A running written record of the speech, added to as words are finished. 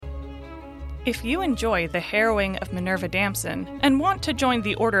If you enjoy The Harrowing of Minerva Damson and want to join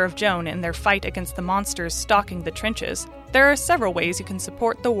the Order of Joan in their fight against the monsters stalking the trenches, there are several ways you can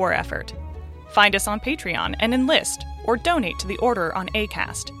support the war effort. Find us on Patreon and enlist, or donate to the Order on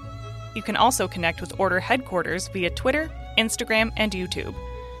Acast. You can also connect with Order headquarters via Twitter, Instagram, and YouTube.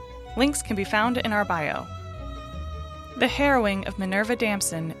 Links can be found in our bio. The Harrowing of Minerva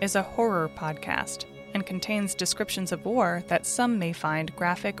Damson is a horror podcast and contains descriptions of war that some may find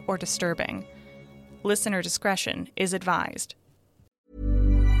graphic or disturbing. Listener discretion is advised.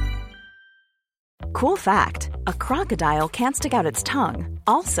 Cool fact, a crocodile can't stick out its tongue.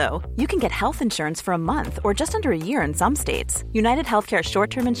 Also, you can get health insurance for a month or just under a year in some states. United Healthcare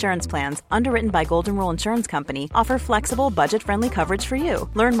short-term insurance plans, underwritten by Golden Rule Insurance Company, offer flexible, budget-friendly coverage for you.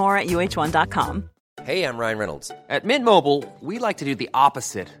 Learn more at uh1.com. Hey, I'm Ryan Reynolds. At Mint Mobile, we like to do the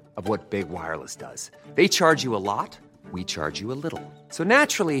opposite of what Big Wireless does. They charge you a lot, we charge you a little. So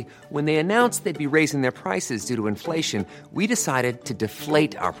naturally, when they announced they'd be raising their prices due to inflation, we decided to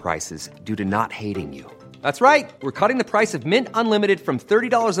deflate our prices due to not hating you. That's right. We're cutting the price of Mint Unlimited from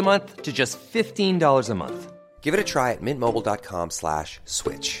 $30 a month to just $15 a month. Give it a try at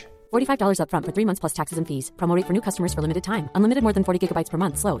mintmobile.com/switch. $45 up front for 3 months plus taxes and fees. Promo rate for new customers for limited time. Unlimited more than 40 gigabytes per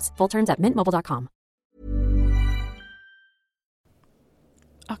month. Slows full terms at mintmobile.com.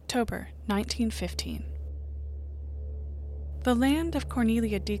 October 1915. The land of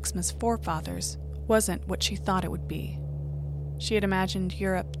Cornelia Dieksma's forefathers wasn't what she thought it would be. She had imagined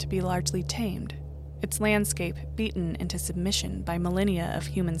Europe to be largely tamed, its landscape beaten into submission by millennia of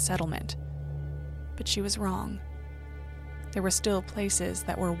human settlement. But she was wrong. There were still places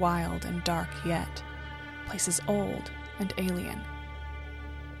that were wild and dark yet, places old and alien,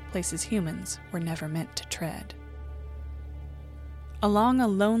 places humans were never meant to tread. Along a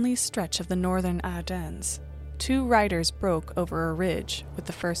lonely stretch of the northern Ardennes, 2 riders broke over a ridge with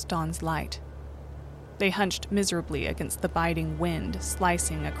the first dawn's light. They hunched miserably against the biting wind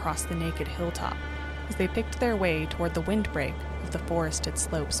slicing across the naked hilltop as they picked their way toward the windbreak of the forested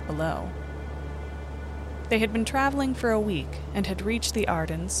slopes below. They had been traveling for a week and had reached the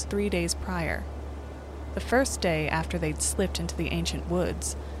Ardennes 3 days prior. The first day after they'd slipped into the ancient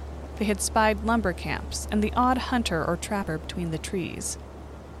woods, they had spied lumber camps and the odd hunter or trapper between the trees.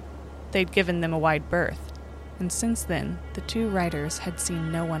 They'd given them a wide berth, and since then the 2 riders had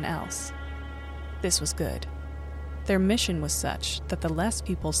seen no one else. This was good. Their mission was such that the less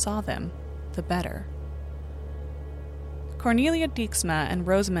people saw them, the better. Cornelia Dieksma and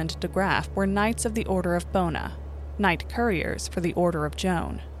Rosamund de Graaf were Knights of the Order of Bona, Knight Couriers for the Order of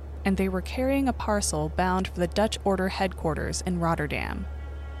Joan, and they were carrying a parcel bound for the Dutch Order headquarters in Rotterdam.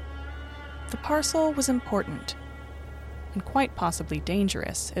 The parcel was important, and quite possibly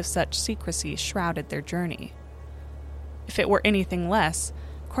dangerous if such secrecy shrouded their journey. If it were anything less,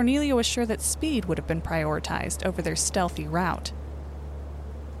 Cornelia was sure that speed would have been prioritized over their stealthy route.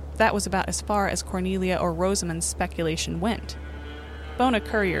 That was about as far as Cornelia or Rosamund's speculation went. Bona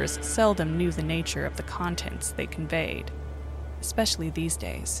couriers seldom knew the nature of the contents they conveyed, especially these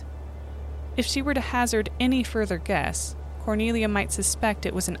days. If she were to hazard any further guess, Cornelia might suspect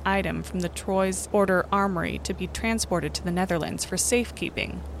it was an item from the Troyes Order armory to be transported to the Netherlands for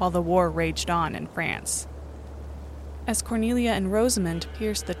safekeeping while the war raged on in France. As Cornelia and Rosamund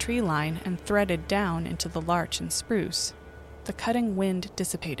pierced the tree line and threaded down into the larch and spruce, the cutting wind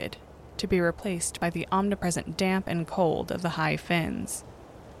dissipated, to be replaced by the omnipresent damp and cold of the high fens.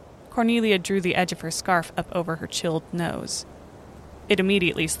 Cornelia drew the edge of her scarf up over her chilled nose. It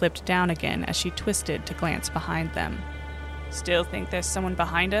immediately slipped down again as she twisted to glance behind them. "Still think there's someone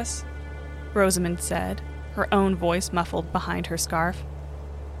behind us?" Rosamund said, her own voice muffled behind her scarf.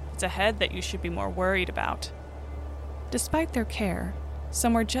 "It's ahead that you should be more worried about." Despite their care,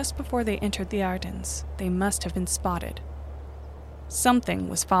 somewhere just before they entered the Ardennes, they must have been spotted. Something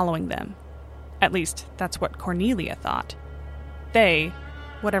was following them. At least, that's what Cornelia thought. They,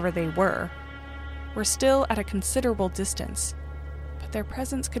 whatever they were still at a considerable distance, but their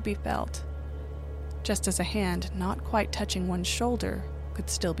presence could be felt, just as a hand not quite touching one's shoulder could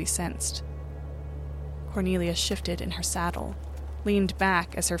still be sensed. Cornelia shifted in her saddle, leaned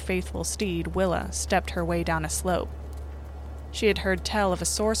back as her faithful steed, Willa, stepped her way down a slope. She had heard tell of a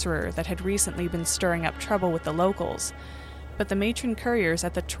sorcerer that had recently been stirring up trouble with the locals, but the matron couriers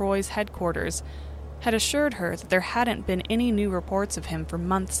at the Troyes headquarters had assured her that there hadn't been any new reports of him for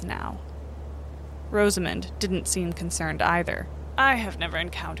months now. Rosamund didn't seem concerned either. "I have never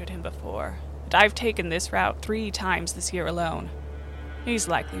encountered him before, but I've taken this route 3 times this year alone. He's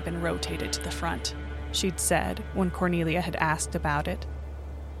likely been rotated to the front," she'd said when Cornelia had asked about it.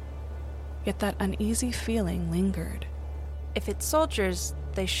 Yet that uneasy feeling lingered. If it's soldiers,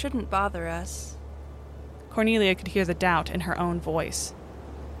 They shouldn't bother us. Cornelia could hear the doubt in her own voice.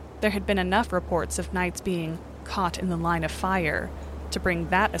 There had been enough reports of knights being caught in the line of fire to bring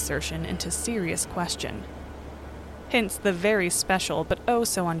that assertion into serious question. Hence the very special but oh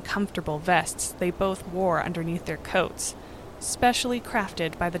so uncomfortable vests they both wore underneath their coats, specially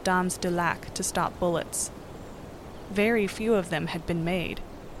crafted by the Dames de Lac to stop bullets. Very few of them had been made,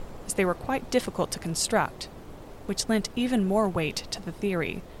 as they were quite difficult to construct, which lent even more weight to the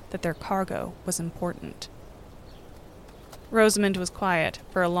theory that their cargo was important. Rosamond was quiet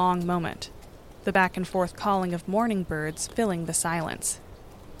for a long moment, the back-and-forth calling of morning birds filling the silence.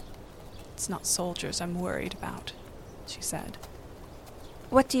 "It's not soldiers I'm worried about," she said.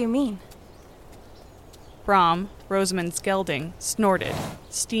 What do you mean? Brom, Rosamond's gelding, snorted,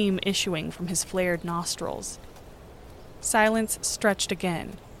 steam issuing from his flared nostrils. Silence stretched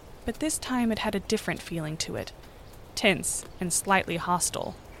again, but this time it had a different feeling to it, tense and slightly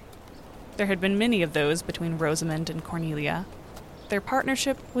hostile. There had been many of those between Rosamond and Cornelia. Their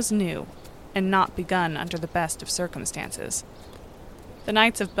partnership was new, and not begun under the best of circumstances. The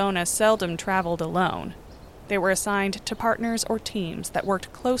Knights of Bona seldom traveled alone. They were assigned to partners or teams that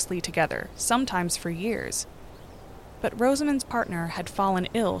worked closely together, sometimes for years. But Rosamond's partner had fallen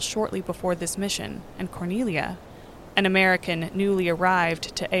ill shortly before this mission, and Cornelia, an American newly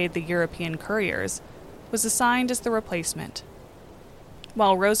arrived to aid the European couriers, was assigned as the replacement.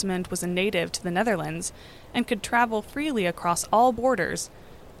 While Rosamond was a native to the Netherlands and could travel freely across all borders,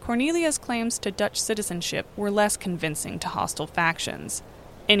 Cornelia's claims to Dutch citizenship were less convincing to hostile factions,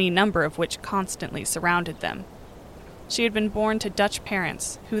 any number of which constantly surrounded them. She had been born to Dutch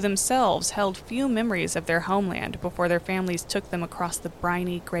parents who themselves held few memories of their homeland before their families took them across the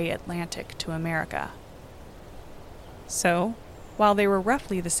briny gray Atlantic to America. So, while they were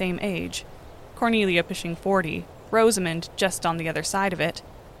roughly the same age, Cornelia pushing 40, Rosamond just on the other side of it,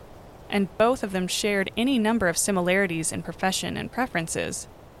 and both of them shared any number of similarities in profession and preferences,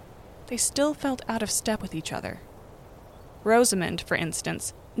 they still felt out of step with each other. Rosamond, for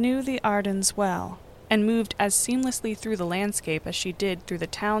instance, knew the Ardennes well, and moved as seamlessly through the landscape as she did through the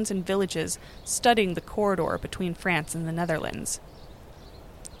towns and villages studying the corridor between France and the Netherlands.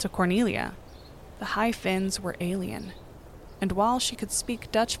 To Cornelia, the High Finns were alien, and while she could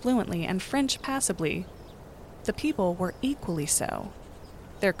speak Dutch fluently and French passably, the people were equally so,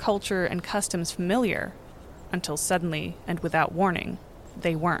 their culture and customs familiar, until suddenly, and without warning,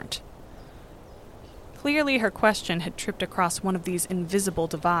 they weren't. Clearly her question had tripped across one of these invisible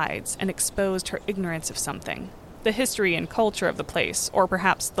divides and exposed her ignorance of something, the history and culture of the place, or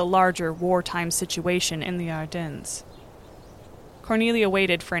perhaps the larger wartime situation in the Ardennes. Cornelia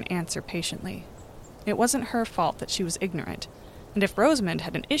waited for an answer patiently. It wasn't her fault that she was ignorant, and if Rosamond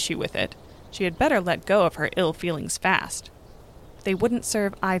had an issue with it, she had better let go of her ill feelings fast. They wouldn't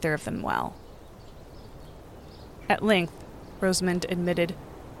serve either of them well. At length, Rosamond admitted,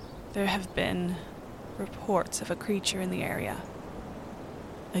 "There have been reports of a creature in the area.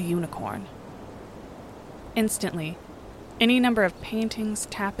 A unicorn." Instantly, any number of paintings,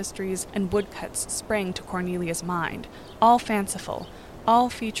 tapestries, and woodcuts sprang to Cornelia's mind, all fanciful, all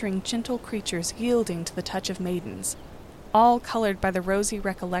featuring gentle creatures yielding to the touch of maidens, all colored by the rosy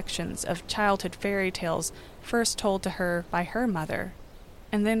recollections of childhood fairy tales first told to her by her mother,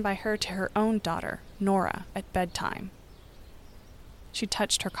 and then by her to her own daughter, Nora, at bedtime. She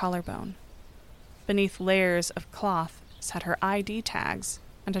touched her collarbone. Beneath layers of cloth sat her ID tags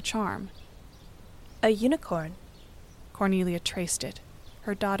and a charm. A unicorn. Cornelia traced it,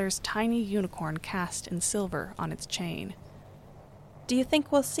 her daughter's tiny unicorn cast in silver on its chain. Do you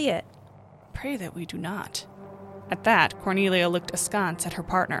think we'll see it? Pray that we do not. At that, Cornelia looked askance at her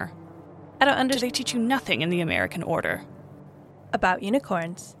partner. I don't Do understand. they teach you nothing in the American order? About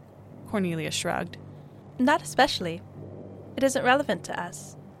unicorns? Cornelia shrugged. Not especially. It isn't relevant to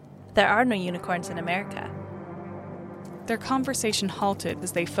us. There are no unicorns in America. Their conversation halted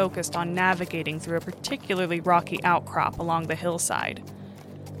as they focused on navigating through a particularly rocky outcrop along the hillside.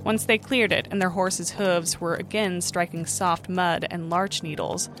 Once they cleared it and their horses' hooves were again striking soft mud and larch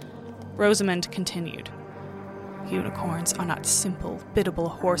needles, Rosamond continued. Unicorns are not simple, biddable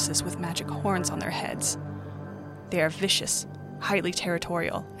horses with magic horns on their heads. They are vicious, highly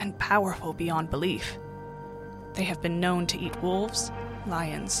territorial, and powerful beyond belief. They have been known to eat wolves,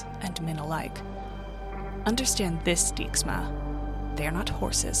 lions, and men alike. Understand this, Dijksma. They are not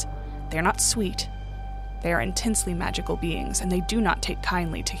horses. They are not sweet. They are intensely magical beings, and they do not take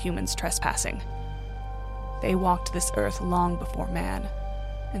kindly to humans trespassing. They walked this earth long before man,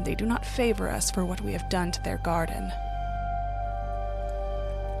 and they do not favor us for what we have done to their garden.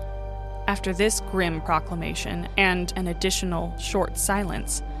 After this grim proclamation and an additional short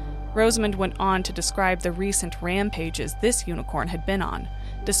silence, Rosamond went on to describe the recent rampages this unicorn had been on,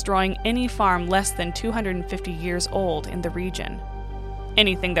 destroying any farm less than 250 years old in the region.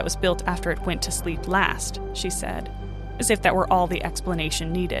 Anything that was built after it went to sleep last, she said, as if that were all the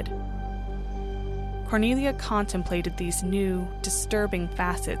explanation needed. Cornelia contemplated these new, disturbing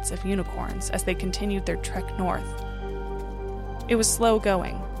facets of unicorns as they continued their trek north. It was slow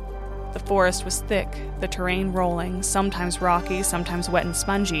going. The forest was thick, the terrain rolling, sometimes rocky, sometimes wet and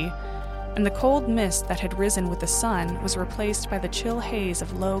spongy, and the cold mist that had risen with the sun was replaced by the chill haze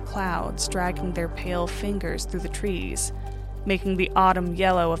of low clouds dragging their pale fingers through the trees, making the autumn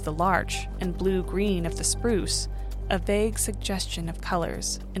yellow of the larch and blue-green of the spruce a vague suggestion of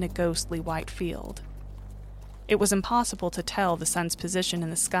colors in a ghostly white field. It was impossible to tell the sun's position in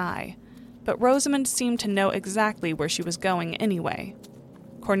the sky, but Rosamond seemed to know exactly where she was going anyway.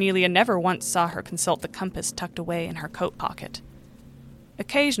 Cornelia never once saw her consult the compass tucked away in her coat pocket.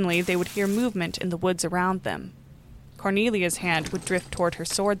 Occasionally, they would hear movement in the woods around them. Cornelia's hand would drift toward her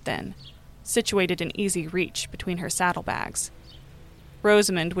sword then, situated in easy reach between her saddlebags.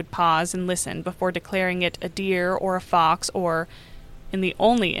 Rosamond would pause and listen before declaring it a deer or a fox or, in the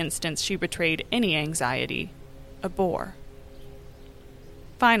only instance she betrayed any anxiety, a boar.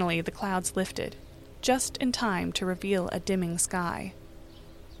 Finally, the clouds lifted, just in time to reveal a dimming sky.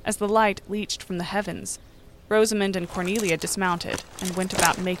 As the light leached from the heavens, Rosamond and Cornelia dismounted and went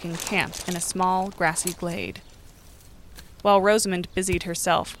about making camp in a small, grassy glade. While Rosamond busied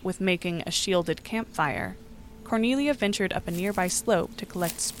herself with making a shielded campfire, Cornelia ventured up a nearby slope to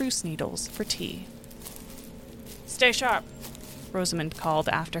collect spruce needles for tea. "Stay sharp," Rosamond called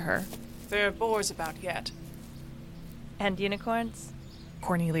after her. "There are boars about yet." And unicorns?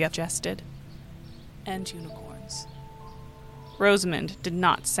 Cornelia jested. "And unicorns." Rosamond did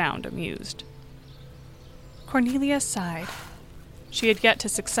not sound amused. Cornelia sighed. She had yet to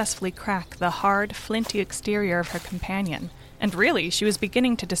successfully crack the hard, flinty exterior of her companion, and really she was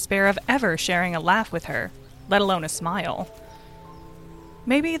beginning to despair of ever sharing a laugh with her, let alone a smile.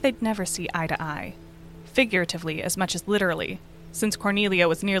 Maybe they'd never see eye to eye, figuratively as much as literally, since Cornelia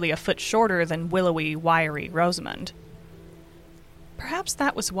was nearly a foot shorter than willowy, wiry Rosamond. Perhaps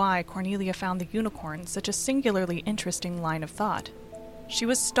that was why Cornelia found the unicorn such a singularly interesting line of thought. She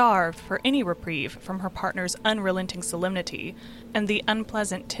was starved for any reprieve from her partner's unrelenting solemnity and the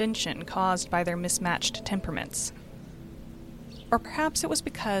unpleasant tension caused by their mismatched temperaments. Or perhaps it was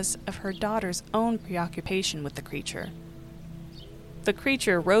because of her daughter's own preoccupation with the creature. The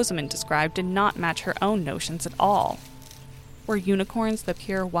creature Rosamond described did not match her own notions at all. Were unicorns the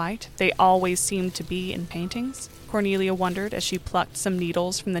pure white they always seemed to be in paintings? Cornelia wondered as she plucked some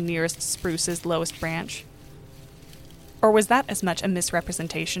needles from the nearest spruce's lowest branch. Or was that as much a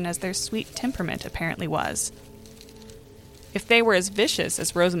misrepresentation as their sweet temperament apparently was? If they were as vicious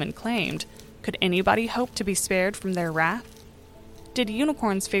as Rosamond claimed, could anybody hope to be spared from their wrath? Did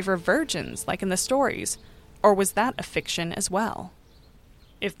unicorns favor virgins, like in the stories, or was that a fiction as well?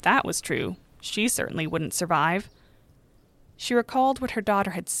 If that was true, she certainly wouldn't survive. She recalled what her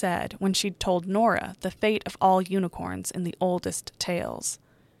daughter had said when she'd told Nora the fate of all unicorns in the oldest tales.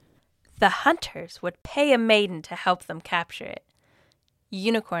 The hunters would pay a maiden to help them capture it.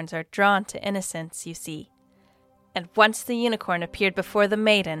 Unicorns are drawn to innocence, you see. And once the unicorn appeared before the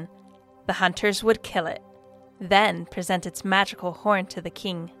maiden, the hunters would kill it, then present its magical horn to the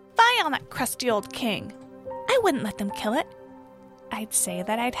king. Fie on that crusty old king! I wouldn't let them kill it. I'd say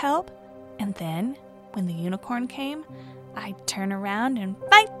that I'd help, and then, when the unicorn came, I'd turn around and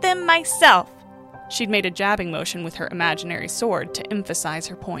fight them myself. She'd made a jabbing motion with her imaginary sword to emphasize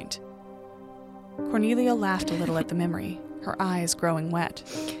her point. Cornelia laughed a little at the memory, her eyes growing wet.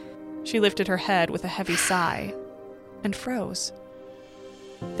 She lifted her head with a heavy sigh and froze.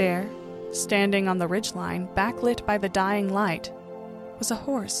 There, standing on the ridgeline, backlit by the dying light, was a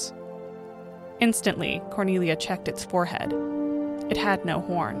horse. Instantly, Cornelia checked its forehead. It had no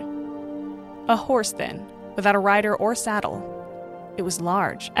horn. A horse, then, without a rider or saddle. It was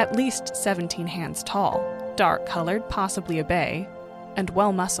large, at least 17 hands tall, dark-colored, possibly a bay, and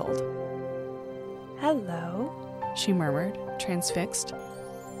well-muscled. "Hello," she murmured, transfixed.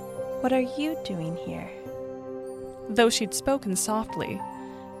 "What are you doing here?" Though she'd spoken softly,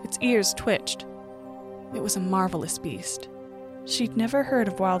 its ears twitched. It was a marvelous beast. She'd never heard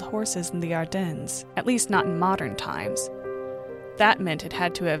of wild horses in the Ardennes, at least not in modern times. That meant it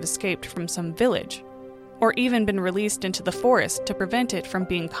had to have escaped from some village, or even been released into the forest to prevent it from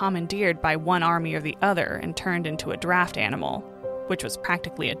being commandeered by one army or the other and turned into a draft animal, which was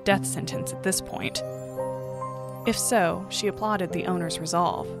practically a death sentence at this point. If so, she applauded the owner's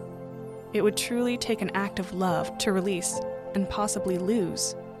resolve. It would truly take an act of love to release, and possibly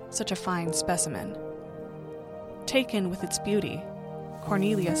lose, such a fine specimen. Taken with its beauty,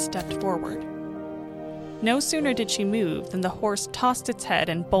 Cornelia stepped forward. No sooner did she move than the horse tossed its head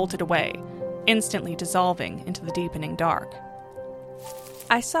and bolted away, instantly dissolving into the deepening dark.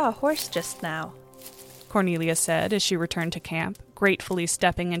 I saw a horse just now, Cornelia said as she returned to camp, gratefully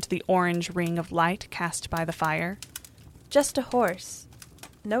stepping into the orange ring of light cast by the fire. Just a horse.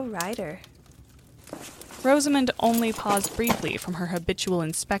 No rider. Rosamond only paused briefly from her habitual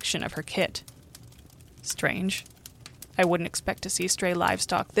inspection of her kit. Strange. I wouldn't expect to see stray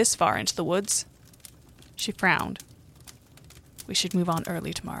livestock this far into the woods. She frowned. We should move on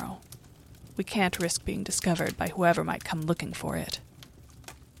early tomorrow. We can't risk being discovered by whoever might come looking for it.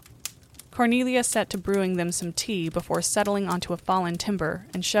 Cornelia set to brewing them some tea before settling onto a fallen timber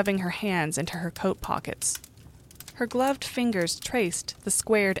and shoving her hands into her coat pockets. Her gloved fingers traced the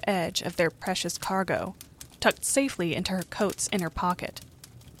squared edge of their precious cargo, tucked safely into her coat's inner pocket.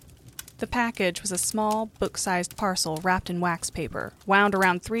 The package was a small, book-sized parcel wrapped in wax paper, wound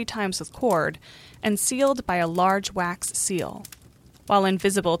around 3 times with cord, and sealed by a large wax seal. While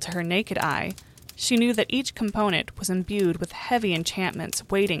invisible to her naked eye, she knew that each component was imbued with heavy enchantments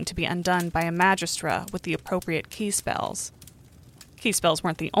waiting to be undone by a magistra with the appropriate key spells. Key spells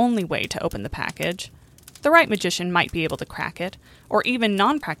weren't the only way to open the package. The right magician might be able to crack it, or even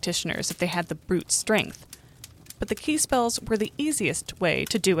non-practitioners if they had the brute strength. But the key spells were the easiest way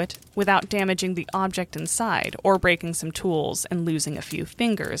to do it without damaging the object inside or breaking some tools and losing a few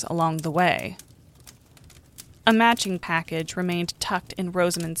fingers along the way. A matching package remained tucked in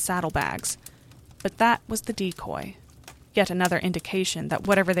Rosamond's saddlebags, but that was the decoy, yet another indication that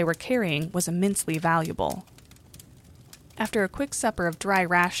whatever they were carrying was immensely valuable. After a quick supper of dry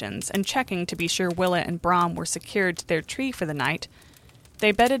rations and checking to be sure Willa and Brom were secured to their tree for the night,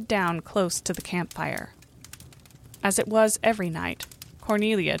 they bedded down close to the campfire. As it was every night,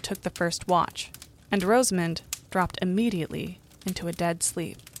 Cornelia took the first watch, and Rosamond dropped immediately into a dead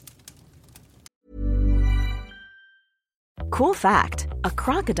sleep. Cool fact, a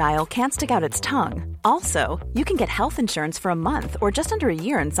crocodile can't stick out its tongue. Also, you can get health insurance for a month or just under a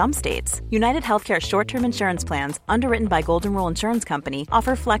year in some states. United Healthcare short-term insurance plans, underwritten by Golden Rule Insurance Company,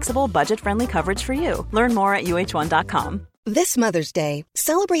 offer flexible, budget-friendly coverage for you. Learn more at uh1.com. This Mother's Day,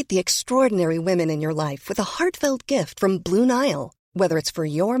 celebrate the extraordinary women in your life with a heartfelt gift from Blue Nile. Whether it's for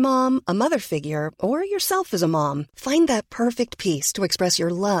your mom, a mother figure, or yourself as a mom, find that perfect piece to express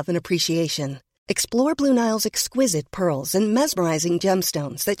your love and appreciation. Explore Blue Nile's exquisite pearls and mesmerizing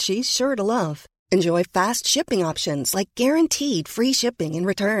gemstones that she's sure to love. Enjoy fast shipping options like guaranteed free shipping and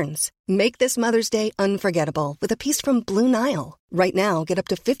returns. Make this Mother's Day unforgettable with a piece from Blue Nile. Right now, get up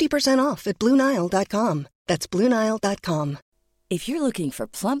to 50% off at BlueNile.com. That's BlueNile.com. If you're looking for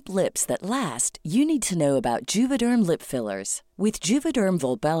plump lips that last, you need to know about Juvederm lip fillers. With Juvederm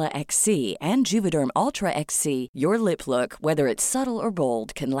Volbella XC and Juvederm Ultra XC, your lip look, whether it's subtle or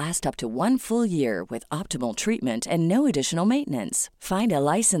bold, can last up to 1 full year with optimal treatment and no additional maintenance. Find a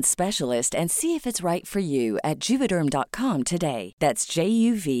licensed specialist and see if it's right for you at Juvederm.com today. That's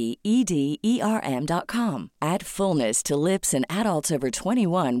JUVEDERM.com. Add fullness to lips in adults over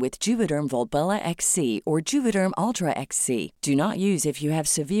 21 with Juvederm Volbella XC or Juvederm Ultra XC. Do not use if you have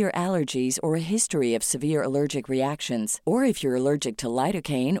severe allergies or a history of severe allergic reactions, or if you're allergic to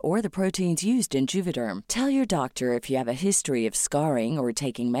lidocaine or the proteins used in Juvederm. Tell your doctor if you have a history of scarring or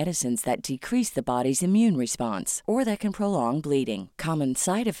taking medicines that decrease the body's immune response or that can prolong bleeding. Common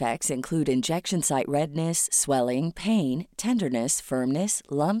side effects include injection site redness, swelling, pain, tenderness, firmness,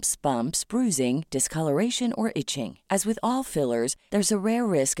 lumps, bumps, bruising, discoloration, or itching. As with all fillers, there's a rare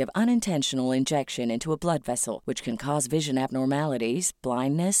risk of unintentional injection into a blood vessel, which can cause vision abnormalities,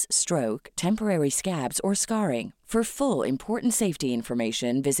 blindness, stroke, temporary scabs, or scarring. For full, important safety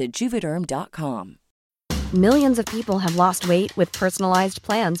information, visit Juvederm.com. Millions of people have lost weight with personalized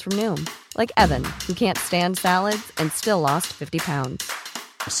plans from Noom. Like Evan, who can't stand salads and still lost 50 pounds.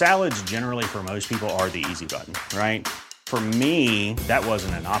 Salads generally for most people are the easy button, right? For me, that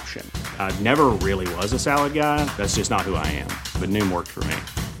wasn't an option. I never really was a salad guy. That's just not who I am. But Noom worked for me.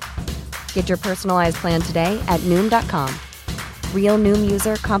 Get your personalized plan today at Noom.com. Real Noom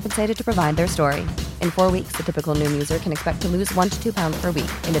user compensated to provide their story. In 4 weeks, the typical Noom user can expect to lose 1 to 2 pounds per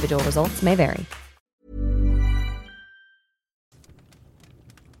week. Individual results may vary.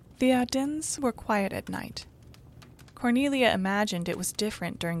 The Audins were quiet at night. Cornelia imagined it was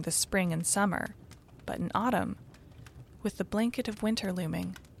different during the spring and summer, but in autumn, with the blanket of winter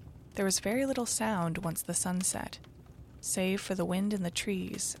looming, there was very little sound once the sun set, save for the wind in the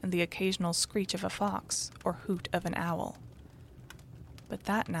trees and the occasional screech of a fox or hoot of an owl. But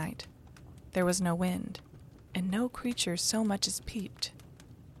that night, There was no wind, and no creature so much as peeped.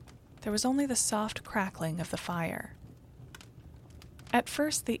 There was only the soft crackling of the fire. At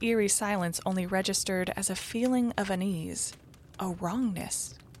first, the eerie silence only registered as a feeling of unease, a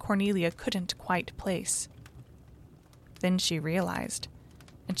wrongness Cornelia couldn't quite place. Then she realized,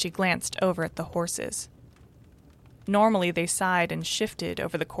 and she glanced over at the horses. Normally they sighed and shifted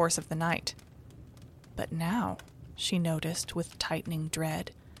over the course of the night. But now, she noticed with tightening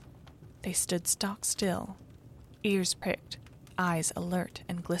dread, they stood stock still, ears pricked, eyes alert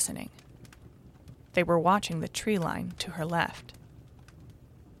and glistening. They were watching the tree line to her left.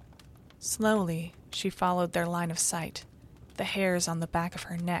 Slowly, she followed their line of sight, the hairs on the back of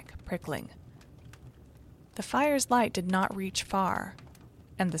her neck prickling. The fire's light did not reach far,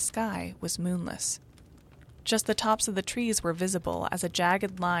 and the sky was moonless. Just the tops of the trees were visible as a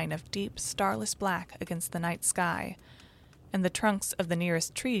jagged line of deep, starless black against the night sky, and the trunks of the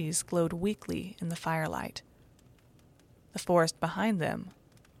nearest trees glowed weakly in the firelight. The forest behind them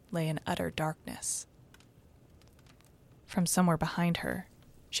lay in utter darkness. From somewhere behind her,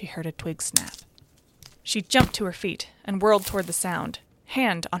 she heard a twig snap. She jumped to her feet and whirled toward the sound,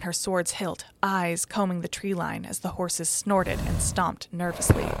 hand on her sword's hilt, eyes combing the tree line as the horses snorted and stomped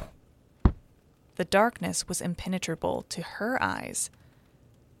nervously. The darkness was impenetrable to her eyes,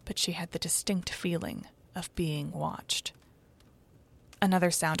 but she had the distinct feeling of being watched.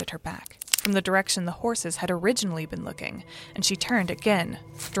 Another sound at her back, from the direction the horses had originally been looking, and she turned again,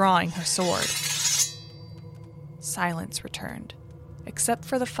 drawing her sword. Silence returned, except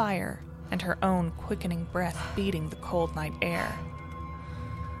for the fire and her own quickening breath beating the cold night air.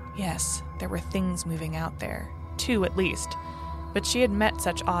 Yes, there were things moving out there, 2 at least, but she had met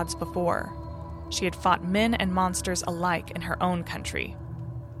such odds before. She had fought men and monsters alike in her own country.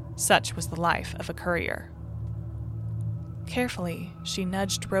 Such was the life of a courier. Carefully, she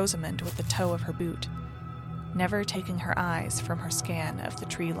nudged Rosamond with the toe of her boot, never taking her eyes from her scan of the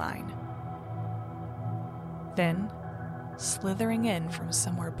tree line. Then, slithering in from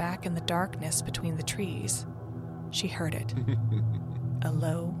somewhere back in the darkness between the trees, she heard it. A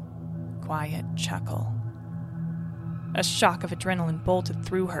low, quiet chuckle. A shock of adrenaline bolted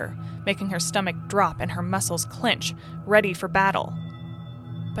through her, making her stomach drop and her muscles clench, ready for battle.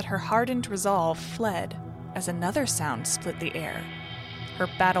 But her hardened resolve fled as another sound split the air, her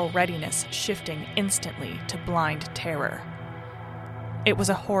battle readiness shifting instantly to blind terror. It was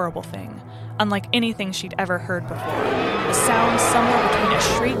a horrible thing, unlike anything she'd ever heard before, a sound somewhere between a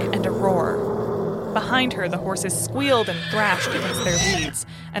shriek and a roar. Behind her, the horses squealed and thrashed against their leads,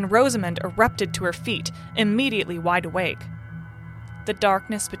 and Rosamond erupted to her feet, immediately wide awake. The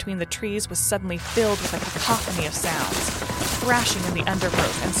darkness between the trees was suddenly filled with a cacophony of sounds, thrashing in the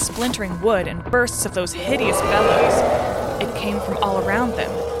undergrowth and splintering wood and bursts of those hideous bellows. It came from all around them,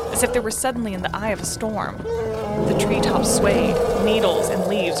 as if they were suddenly in the eye of a storm. The treetops swayed, needles and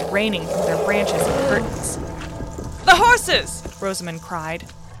leaves raining from their branches and curtains. "The horses!" Rosamond cried.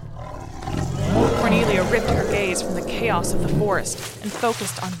 Cornelia ripped her gaze from the chaos of the forest and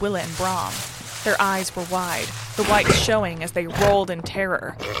focused on Willa and Brom. Their eyes were wide, the whites showing as they rolled in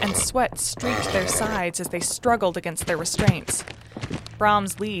terror, and sweat streaked their sides as they struggled against their restraints.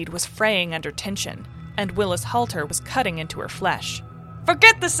 Brom's lead was fraying under tension, and Willa's halter was cutting into her flesh.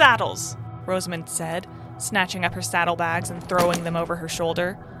 "Forget the saddles!" Rosamond said, snatching up her saddlebags and throwing them over her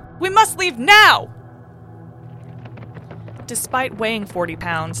shoulder. "We must leave now!" Despite weighing 40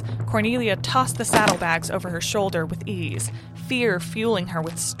 pounds, Cornelia tossed the saddlebags over her shoulder with ease, fear fueling her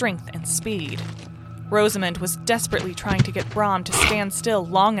with strength and speed. Rosamond was desperately trying to get Brom to stand still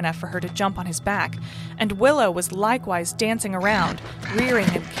long enough for her to jump on his back, and Willa was likewise dancing around, rearing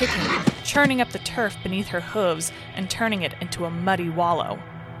and kicking, churning up the turf beneath her hooves and turning it into a muddy wallow.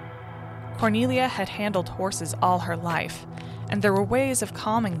 Cornelia had handled horses all her life, and there were ways of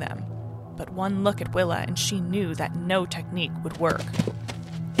calming them, but one look at Willa and she knew that no technique would work.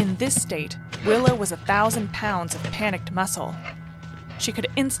 In this state, Willa was 1,000 pounds of panicked muscle. She could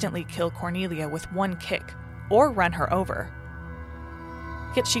instantly kill Cornelia with one kick, or run her over.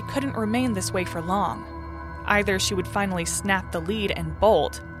 Yet she couldn't remain this way for long. Either she would finally snap the lead and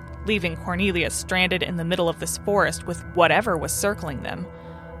bolt, leaving Cornelia stranded in the middle of this forest with whatever was circling them,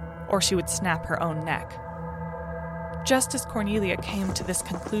 or she would snap her own neck. Just as Cornelia came to this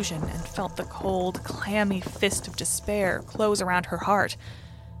conclusion and felt the cold, clammy fist of despair close around her heart,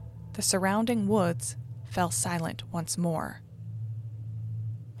 the surrounding woods fell silent once more.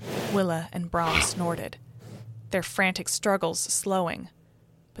 Willa and Brom snorted, their frantic struggles slowing,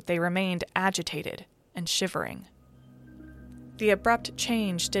 but they remained agitated and shivering. The abrupt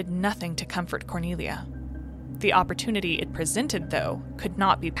change did nothing to comfort Cornelia. The opportunity it presented, though, could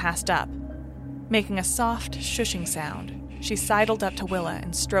not be passed up, Making a soft, shushing sound, she sidled up to Willa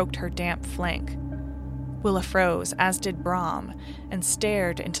and stroked her damp flank. Willa froze, as did Brom, and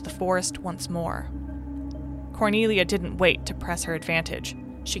stared into the forest once more. Cornelia didn't wait to press her advantage.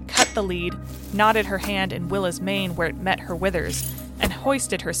 She cut the lead, knotted her hand in Willa's mane where it met her withers, and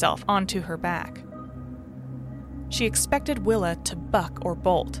hoisted herself onto her back. She expected Willa to buck or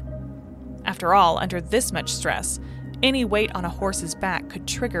bolt. After all, under this much stress, any weight on a horse's back could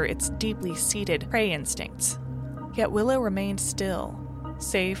trigger its deeply seated prey instincts. Yet Willa remained still,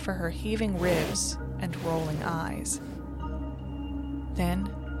 save for her heaving ribs and rolling eyes.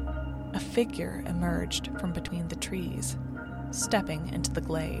 Then, a figure emerged from between the trees, stepping into the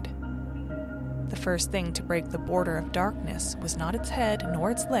glade. The first thing to break the border of darkness was not its head nor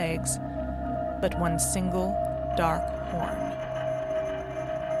its legs, but one single, dark horn.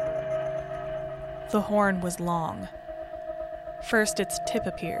 The horn was long. First its tip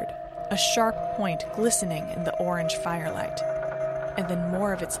appeared, a sharp point glistening in the orange firelight, and then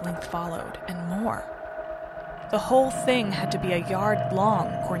more of its length followed, and more. The whole thing had to be a yard long,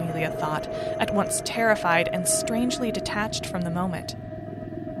 Cornelia thought, at once terrified and strangely detached from the moment.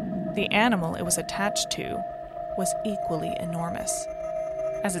 The animal it was attached to was equally enormous.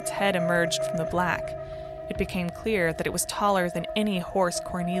 As its head emerged from the black, it became clear that it was taller than any horse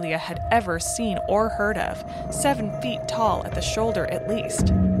Cornelia had ever seen or heard of, 7 feet tall at the shoulder at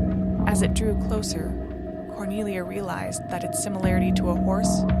least. As it drew closer, Cornelia realized that its similarity to a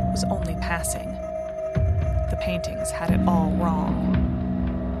horse was only passing. The paintings had it all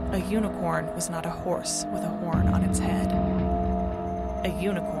wrong. A unicorn was not a horse with a horn on its head. A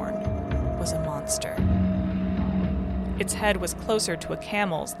unicorn was a monster. Its head was closer to a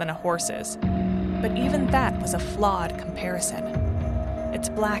camel's than a horse's, but even that was a flawed comparison. Its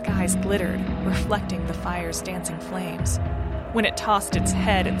black eyes glittered, reflecting the fire's dancing flames. When it tossed its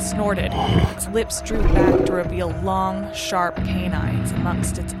head and snorted, its lips drew back to reveal long, sharp canines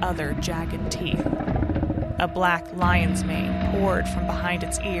amongst its other jagged teeth. A black lion's mane poured from behind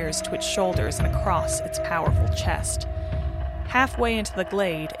its ears to its shoulders and across its powerful chest. Halfway into the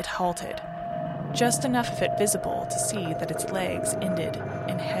glade, it halted, just enough of it visible to see that its legs ended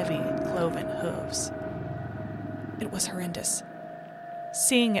in heavy, cloven hooves. It was horrendous.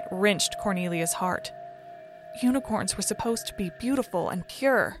 Seeing it wrenched Cornelia's heart. Unicorns were supposed to be beautiful and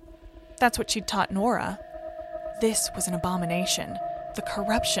pure. That's what she'd taught Nora. This was an abomination, the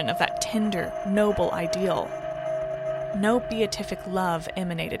corruption of that tender, noble ideal. No beatific love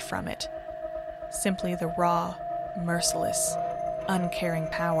emanated from it. Simply the raw, merciless, uncaring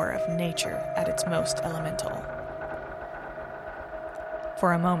power of nature at its most elemental.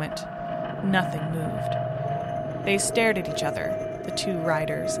 For a moment, nothing moved. They stared at each other, the two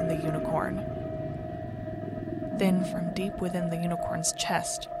riders and the unicorn. Then, from deep within the unicorn's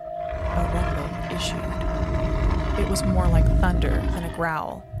chest, a rumble issued. It was more like thunder than a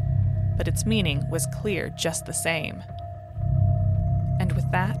growl, but its meaning was clear just the same. And with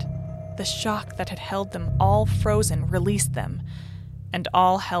that, the shock that had held them all frozen released them, and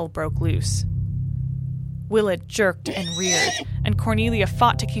all hell broke loose. Willa jerked and reared, and Cornelia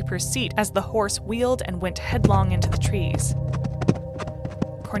fought to keep her seat as the horse wheeled and went headlong into the trees.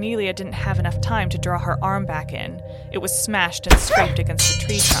 Cornelia didn't have enough time to draw her arm back in. It was smashed and scraped against the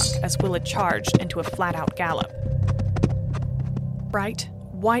tree trunk as Willa charged into a flat-out gallop. Bright,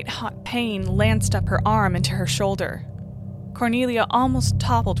 white-hot pain lanced up her arm into her shoulder. Cornelia almost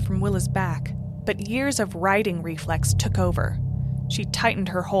toppled from Willa's back, but years of riding reflex took over. She tightened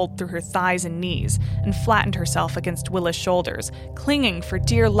her hold through her thighs and knees and flattened herself against Willa's shoulders, clinging for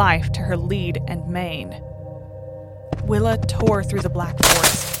dear life to her lead and mane. Willa tore through the black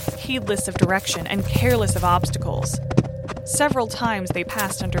forest, heedless of direction and careless of obstacles. Several times they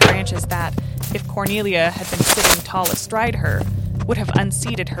passed under branches that, if Cornelia had been sitting tall astride her, would have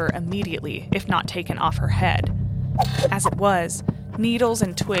unseated her immediately, if not taken off her head. As it was, needles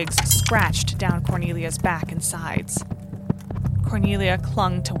and twigs scratched down Cornelia's back and sides. Cornelia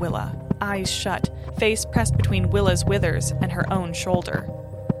clung to Willa, eyes shut, face pressed between Willa's withers and her own shoulder.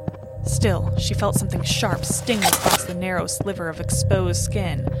 Still, she felt something sharp sting across the narrow sliver of exposed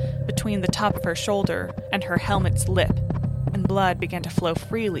skin between the top of her shoulder and her helmet's lip, and blood began to flow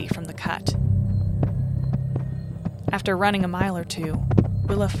freely from the cut. After running a mile or two,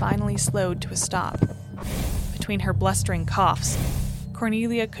 Willa finally slowed to a stop. Between her blustering coughs,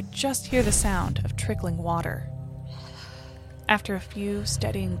 Cornelia could just hear the sound of trickling water. After a few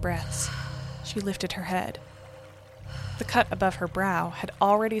steadying breaths, she lifted her head. The cut above her brow had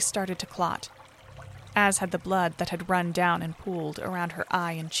already started to clot, as had the blood that had run down and pooled around her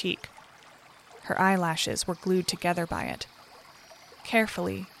eye and cheek. Her eyelashes were glued together by it.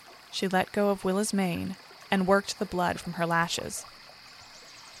 Carefully, She let go of Willa's mane and worked the blood from her lashes.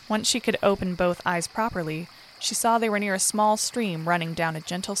 Once she could open both eyes properly, she saw they were near a small stream running down a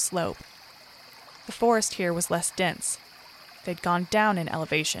gentle slope. The forest here was less dense. They'd gone down in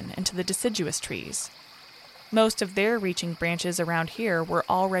elevation into the deciduous trees. Most of their reaching branches around here were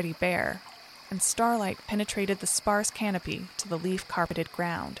already bare, and starlight penetrated the sparse canopy to the leaf-carpeted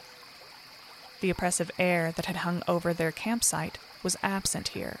ground. The oppressive air that had hung over their campsite was absent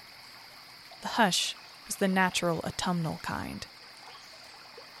here. The hush was the natural autumnal kind.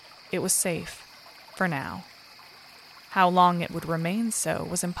 It was safe, for now. How long it would remain so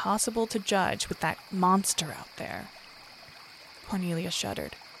was impossible to judge with that monster out there. Cornelia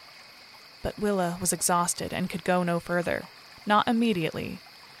shuddered. But Willa was exhausted and could go no further, not immediately,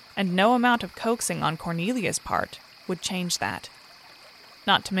 and no amount of coaxing on Cornelia's part would change that.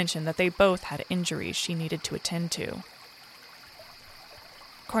 Not to mention that they both had injuries she needed to attend to.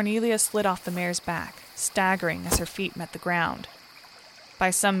 Cornelia slid off the mare's back, staggering as her feet met the ground. By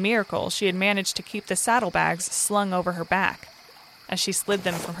some miracle, she had managed to keep the saddlebags slung over her back. As she slid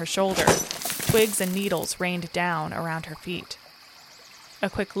them from her shoulder, twigs and needles rained down around her feet. A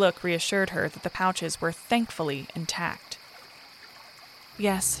quick look reassured her that the pouches were thankfully intact.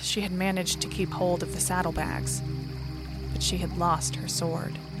 Yes, she had managed to keep hold of the saddlebags, but she had lost her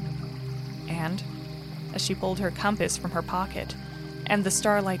sword. And, as she pulled her compass from her pocket, and the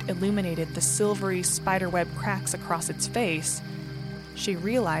starlight illuminated the silvery spiderweb cracks across its face, she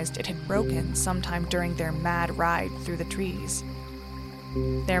realized it had broken sometime during their mad ride through the trees.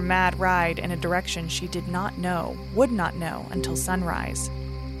 Their mad ride in a direction she did not know, would not know until sunrise,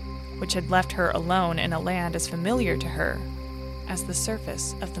 which had left her alone in a land as familiar to her as the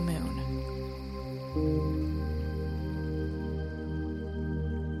surface of the moon.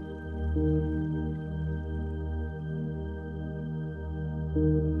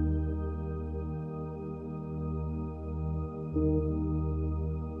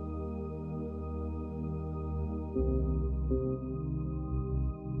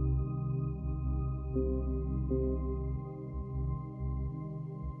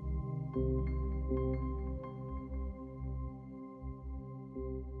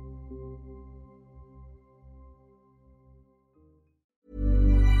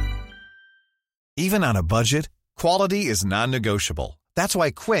 Even on a budget, quality is non-negotiable. That's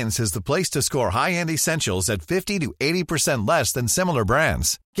why Quince is the place to score high-end essentials at 50 to 80% less than similar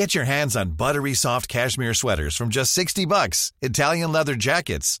brands. Get your hands on buttery soft cashmere sweaters from just $60, Italian leather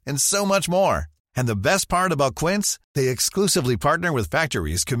jackets, and so much more. And the best part about Quince, they exclusively partner with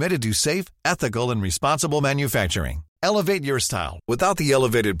factories committed to safe, ethical, and responsible manufacturing. Elevate your style without the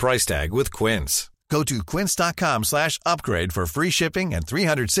elevated price tag with Quince. Go to quince.com/upgrade for free shipping and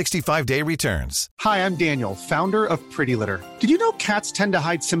 365-day returns. Hi, I'm Daniel, founder of Pretty Litter. Did you know cats tend to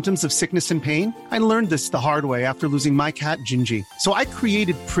hide symptoms of sickness and pain? I learned this the hard way after losing my cat, Gingy. So I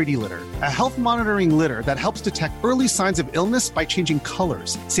created Pretty Litter, a health monitoring litter that helps detect early signs of illness by changing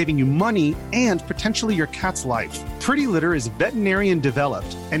colors, saving you money and potentially your cat's life. Pretty Litter is veterinarian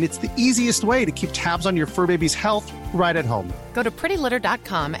developed, and it's the easiest way to keep tabs on your fur baby's health right at home. Go to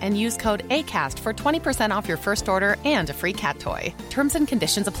prettylitter.com and use code ACAST for 20% off your first order and a free cat toy. Terms and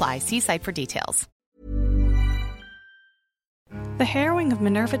conditions apply. See site for details. The Harrowing of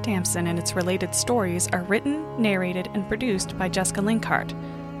Minerva Damson and its related stories are written, narrated, and produced by Jessica Linkhart,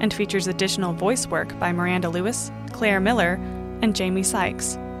 and features additional voice work by Miranda Lewis, Claire Miller, and Jamie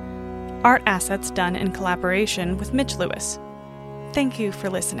Sykes. Art assets done in collaboration with Mitch Lewis. Thank you for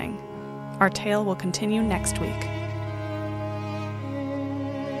listening. Our tale will continue next week.